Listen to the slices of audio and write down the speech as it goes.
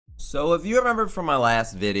So if you remember from my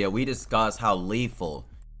last video, we discussed how Lethal,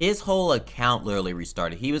 his whole account literally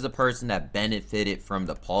restarted. He was a person that benefited from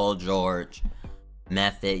the Paul George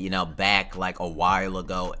method, you know, back like a while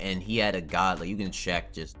ago, and he had a godly. You can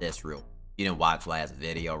check just this real. You didn't watch last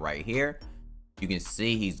video right here. You can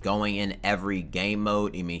see he's going in every game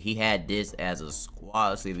mode. I mean, he had this as a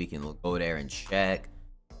squad. Let's see if we can go there and check.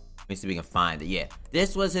 Let me see if we can find it. Yeah,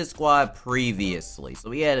 this was his squad previously. So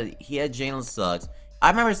he had Jalen Suggs. I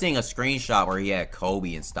remember seeing a screenshot where he had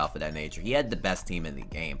Kobe and stuff of that nature. He had the best team in the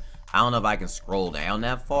game. I don't know if I can scroll down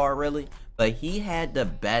that far really, but he had the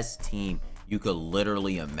best team you could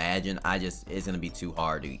literally imagine. It's gonna be too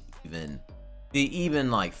hard to even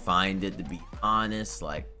like find it, to be honest.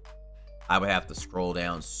 Like, I would have to scroll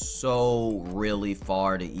down so really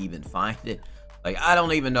far to even find it. Like, I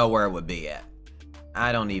don't even know where it would be at.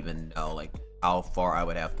 I don't even know like how far I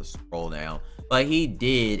would have to scroll down. But he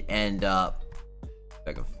did end up, if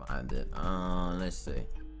I can find it. Let's see.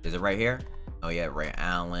 Is it right here? Oh yeah, Ray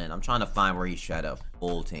Allen. I'm trying to find where he had a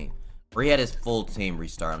full team. Where he had his full team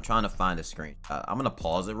restart. I'm trying to find the screenshot. I'm gonna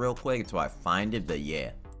pause it real quick until I find it, but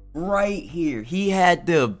yeah. Right here, he had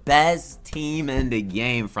the best team in the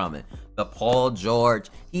game from it. The Paul George.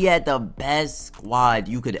 He had the best squad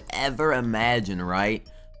you could ever imagine, right?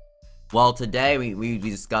 Well, today we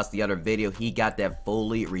discussed the other video. He got that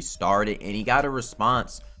fully restarted, and he got a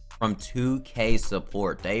response from 2K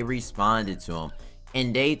support. They responded to him,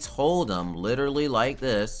 and they told him literally like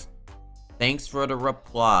this: thanks for the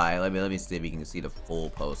reply. Let me see if you can see the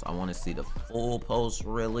full post. I want to see the full post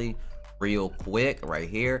real quick right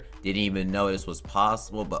here. Didn't even know this was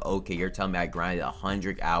possible, but okay, you're telling me I grinded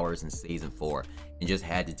 100 hours in season 4 and just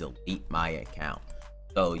had to delete my account.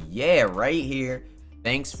 So yeah, right here,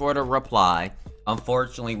 thanks for the reply.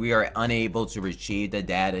 Unfortunately, we are unable to retrieve the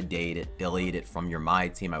data deleted from your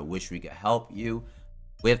MyTeam. I wish we could help you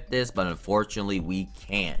with this, but unfortunately we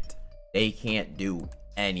can't. They can't do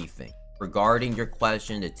anything. Regarding your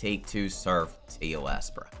question, to Take-Two surf TOS,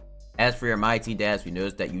 bro. As for your MyTeam dash, we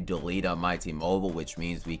noticed that you delete on MyTeam Mobile, which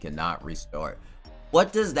means we cannot restart.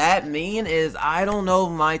 What does that mean? Is I don't know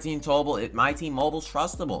if MyTeam Mobile's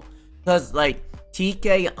trustable. Because like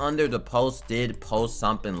TK under the post did post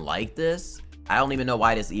something like this. I don't even know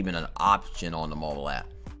why this is even an option on the mobile app.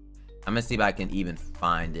 I'm gonna see if I can even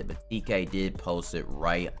find it, but TK did post it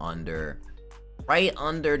right under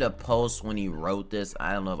the post when he wrote this.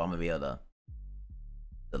 I don't know if I'm gonna be able to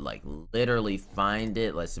like literally find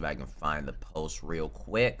it. Let's see if I can find the post real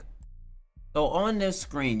quick. So on this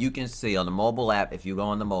screen, you can see on the mobile app, if you go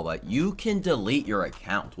on the mobile, you can delete your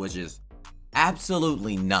account, which is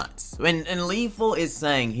absolutely nuts. And Lethal is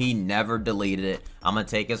saying he never deleted it. I'm gonna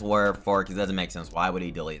take his word for it because it doesn't make sense. Why would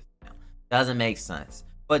he delete it? Doesn't make sense.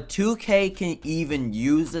 But 2K can even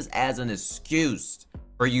use this as an excuse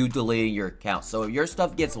for you deleting your account. So if your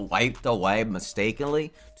stuff gets wiped away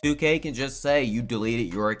mistakenly, 2K can just say you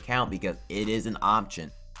deleted your account because it is an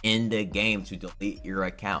option in the game to delete your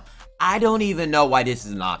account. I don't even know why this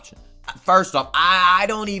is an option. First off, I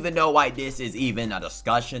don't even know why this is even a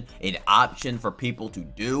discussion, an option for people to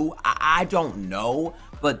do. I don't know,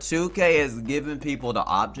 but 2K is giving people the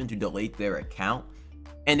option to delete their account,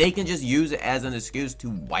 and they can just use it as an excuse to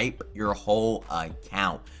wipe your whole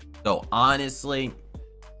account. So honestly,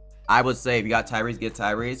 I would say if you got Tyrese, get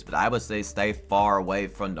Tyrese, but I would say stay far away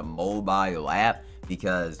from the mobile app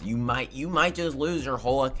because you might just lose your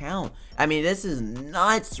whole account. I mean, this is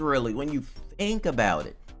nuts really when you think about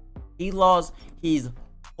it. He lost his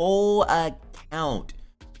whole account.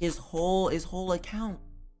 His whole account.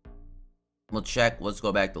 We'll check. Let's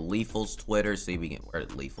go back to Lethal's Twitter. See if we can. Where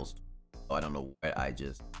did Lethal's? Oh, I don't know where I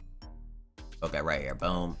just. Okay, right here.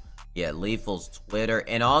 Boom. Yeah, Lethal's Twitter.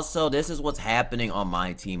 And also, this is what's happening on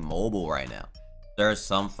MyTeam Mobile right now. There are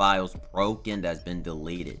some files broken that's been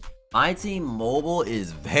deleted. MyTeam Mobile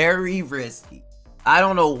is very risky. I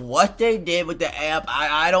don't know what they did with the app.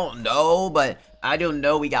 I don't know, but I don't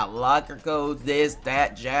know. We got locker codes, this,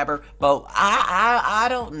 that, jabber. But I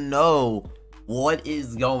don't know what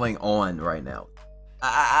is going on right now.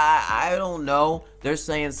 I don't know. They're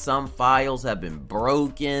saying some files have been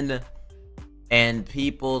broken. And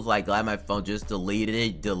people's like, glad my phone just deleted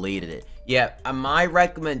it. Yeah, my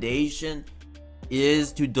recommendation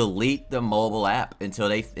is to delete the mobile app until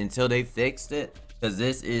they fixed it, because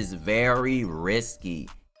this is very risky.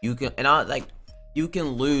 You can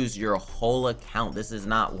lose your whole account. This is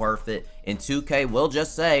not worth it. And 2K will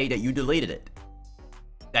just say that you deleted it.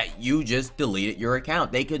 That you just deleted your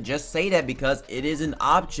account. They could just say that because it is an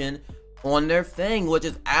option on their thing, which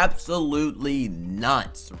is absolutely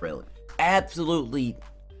nuts, really. Absolutely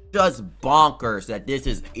just bonkers that this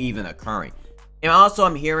is even occurring. And also,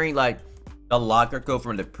 I'm hearing like the locker code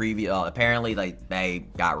from the previous. Apparently, like they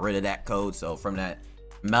got rid of that code. So from that,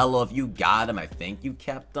 Melo, if you got them, I think you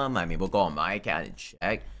kept them. I mean, we'll go on my account and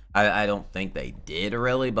check. I don't think they did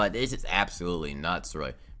really, but this is absolutely nuts,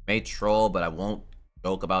 really. May troll, but I won't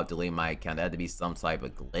joke about deleting my account. That had to be some type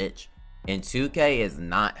of glitch. And 2K is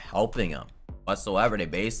not helping them whatsoever. They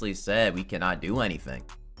basically said we cannot do anything.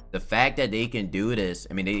 The fact that they can do this,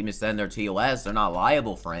 I mean, they even said in their TOS, they're not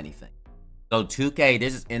liable for anything. So 2K,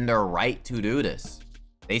 this is in their right to do this.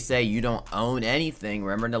 They say you don't own anything.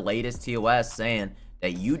 Remember in the latest TOS saying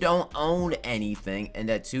that you don't own anything and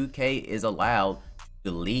that 2K is allowed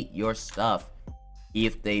delete your stuff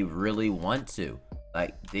if they really want to.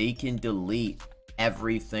 Like, they can delete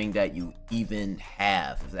everything that you even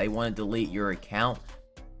have. If they want to delete your account,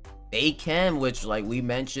 they can, which, like we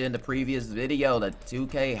mentioned in the previous video, that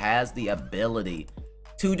 2K has the ability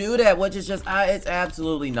to do that, which is just, it's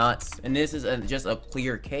absolutely nuts. And this is just a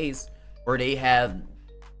clear case where they have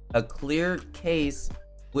a clear case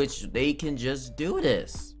which they can just do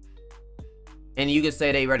this. And you could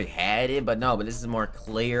say they already had it, but no, but this is a more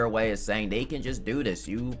clear way of saying they can just do this.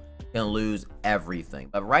 You can lose everything.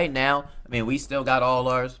 But right now, I mean, we still got all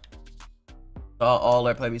ours. All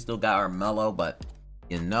our play, we still got our Melo, but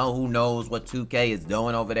you know, who knows what 2K is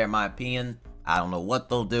doing over there, in my opinion. I don't know what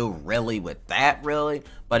they'll do really with that, really,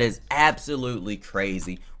 but it's absolutely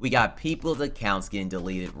crazy. We got people's accounts getting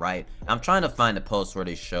deleted, right? I'm trying to find a post where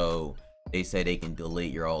they say they can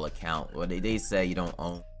delete your old account. Or they say you don't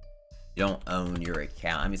own your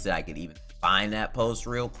account. Let me see if I could even find that post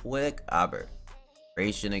real quick.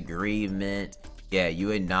 Arbitration agreement. Yeah,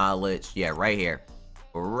 you acknowledge. Yeah, right here.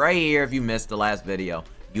 Right here, if you missed the last video.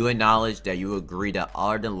 You acknowledge that you agree that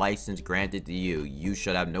other than license granted to you, you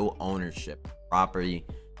should have no ownership, property,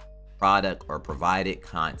 product, or provided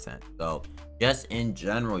content. So, just in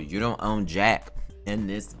general, you don't own jack in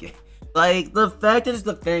this game. Like, the fact that it's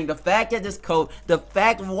the thing, the fact that this code, the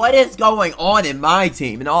fact what is going on in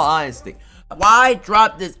MyTeam, in all honesty. Why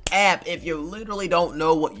drop this app if you literally don't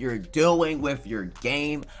know what you're doing with your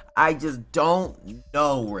game? I just don't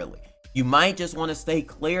know, really. You might just want to stay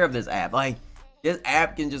clear of this app. Like, this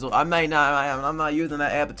app can just, I'm not using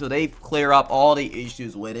that app until they clear up all the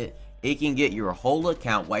issues with it. It can get your whole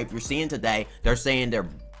account wiped. You're seeing today, they're saying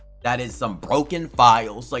that is some broken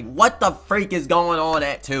files. Like, what the freak is going on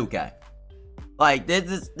at 2K? Like,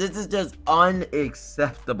 this is just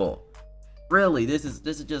unacceptable. Really, this is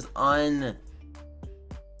just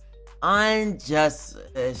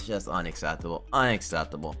it's just unacceptable.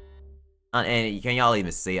 Unacceptable. And can y'all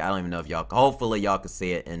even see it? I don't even know if y'all, hopefully y'all can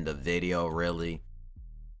see it in the video, really.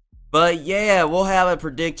 But yeah, we'll have a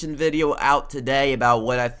prediction video out today about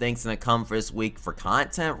what I think's gonna come for this week for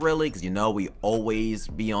content, really, because you know we always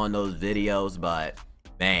be on those videos. But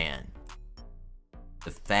man,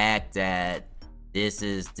 the fact that this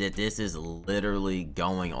is literally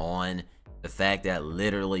going on, the fact that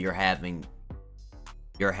literally you're having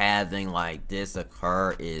like this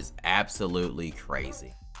occur is absolutely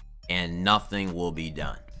crazy, and nothing will be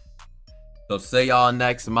done. So see y'all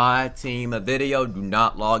next MyTeam video. Do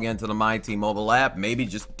not log into the MyTeam mobile app. Maybe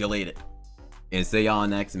just delete it. And see y'all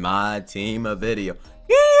next MyTeam video.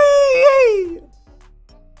 Yay!